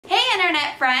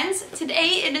internet friends!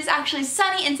 Today it is actually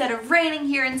sunny instead of raining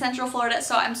here in Central Florida,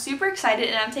 so I'm super excited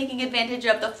and I'm taking advantage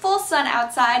of the full sun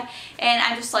outside and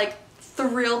I'm just like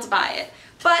thrilled by it.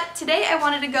 But today I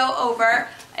wanted to go over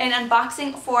an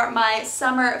unboxing for my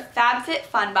summer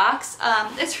FabFitFun box.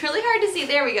 It's really hard to see.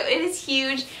 There we go. It is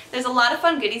huge. There's a lot of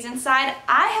fun goodies inside.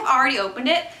 I have already opened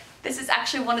it. This is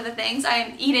actually one of the things I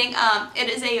am eating. It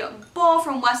is a bowl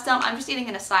from Westum. I'm just eating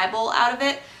an acai bowl out of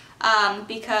it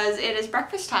because it is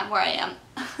breakfast time where I am.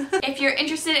 If you're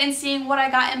interested in seeing what I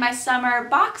got in my summer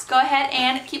box, go ahead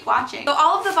and keep watching. So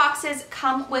all of the boxes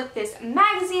come with this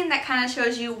magazine that kind of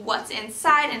shows you what's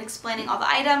inside and explaining all the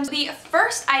items. The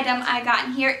first item I got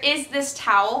in here is this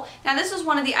towel. Now this was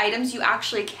one of the items you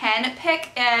actually can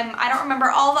pick. I don't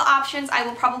remember all the options. I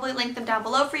will probably link them down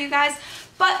below for you guys.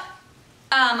 But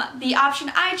the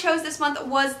option I chose this month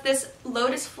was this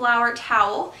lotus flower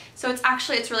towel. So it's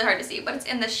really hard to see, but it's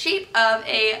in the shape of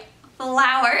a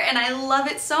flower and I love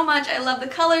it so much. I love the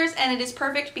colors and it is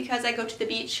perfect because I go to the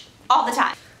beach all the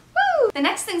time. Woo! The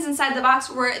next things inside the box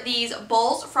were these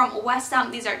bowls from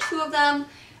Westum. These are two of them.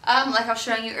 Like I was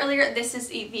showing you earlier, this is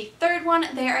the third one.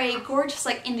 They are a gorgeous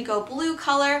like indigo blue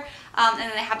color, and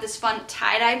then they have this fun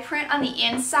tie-dye print on the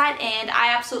inside, and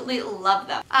I absolutely love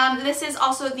them. This is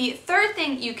also the third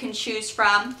thing you can choose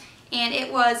from, and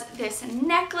it was this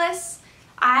necklace.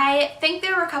 I think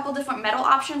there were a couple different metal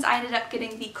options. I ended up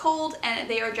getting the gold, and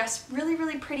they are just really,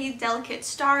 really pretty, delicate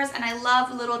stars, and I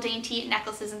love little dainty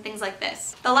necklaces and things like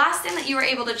this. The last thing that you were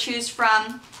able to choose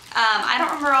from, I don't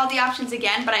remember all the options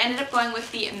again, but I ended up going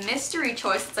with the mystery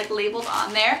choice. It's like labeled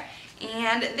on there.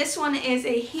 And this one is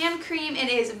a hand cream. It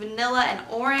is vanilla and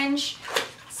orange.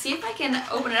 See if I can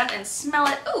open it up and smell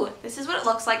it. Ooh, this is what it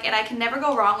looks like, and I can never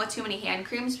go wrong with too many hand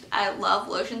creams. I love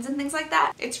lotions and things like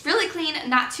that. It's really clean,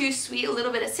 not too sweet, a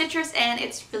little bit of citrus, and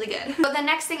it's really good. But the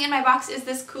next thing in my box is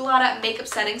this Culotta makeup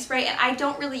setting spray, and I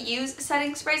don't really use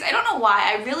setting sprays. I don't know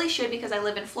why. I really should because I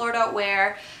live in Florida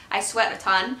where I sweat a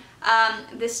ton.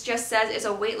 This just says it's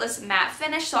a weightless matte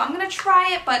finish, so I'm gonna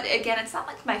try it, but again, it's not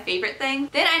like my favorite thing.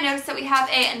 Then I noticed that we have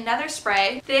another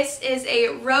spray. This is a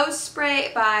rose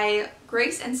spray by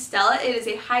Grace and Stella. It is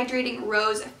a hydrating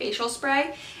rose facial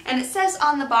spray, and it says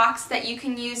on the box that you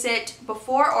can use it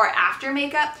before or after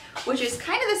makeup, which is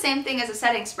kind of the same thing as a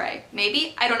setting spray.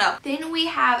 Maybe? I don't know. Then we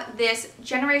have this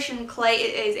Generation Clay.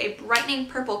 It is a brightening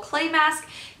purple clay mask.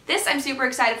 This I'm super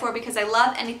excited for because I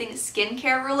love anything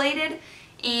skincare related,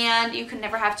 and you can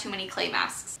never have too many clay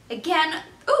masks. Again,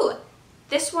 ooh,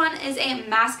 this one is a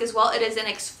mask as well. It is an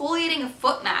exfoliating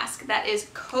foot mask that is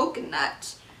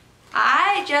coconut.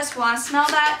 I just want to smell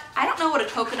that. I don't know what a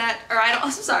coconut, or I'm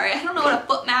sorry, I don't know what a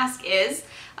foot mask is.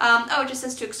 Oh, it just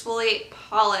says to exfoliate,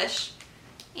 polish,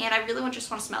 and I really just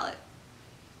want to smell it.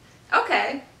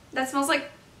 Okay, that smells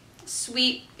like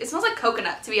sweet. It smells like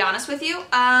coconut, to be honest with you.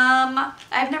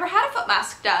 I've never had a foot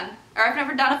mask done, or I've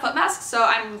never done a foot mask, so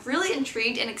I'm really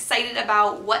intrigued and excited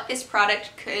about what this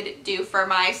product could do for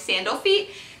my sandal feet.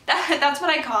 That's what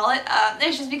I call it.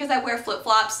 It's just because I wear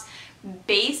flip-flops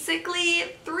basically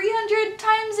 300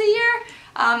 times a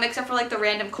year, except for like the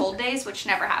random cold days, which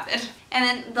never happen. And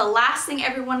then the last thing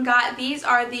everyone got, these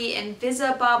are the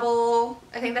Invisibobble,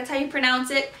 I think that's how you pronounce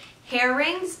it, hair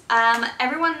rings.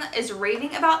 Everyone is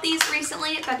raving about these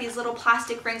recently, that these little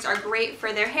plastic rings are great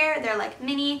for their hair. They're like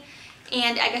mini,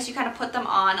 and I guess you kind of put them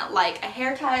on like a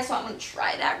hair tie, so I'm going to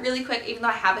try that really quick. Even though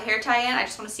I have a hair tie in, I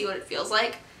just want to see what it feels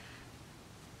like.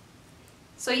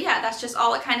 So yeah, that's just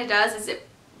all it kind of does, is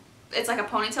it's like a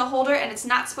ponytail holder, and it's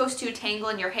not supposed to tangle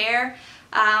in your hair,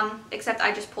 except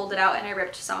I just pulled it out and I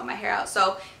ripped some of my hair out,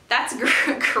 so that's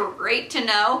great to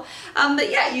know. But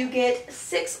yeah, you get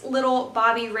 6 little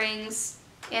bobby rings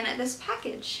in this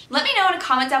package. Let me know in a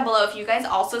comment down below if you guys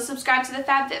also subscribe to the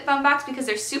FabFitFun box, because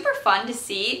they're super fun to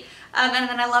see. And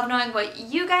then I love knowing what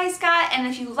you guys got, and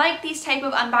if you like these type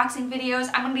of unboxing videos,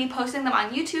 I'm going to be posting them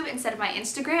on YouTube instead of my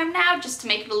Instagram now, just to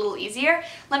make it a little easier.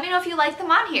 Let me know if you like them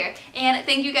on here, and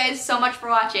thank you guys so much for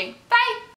watching. Bye!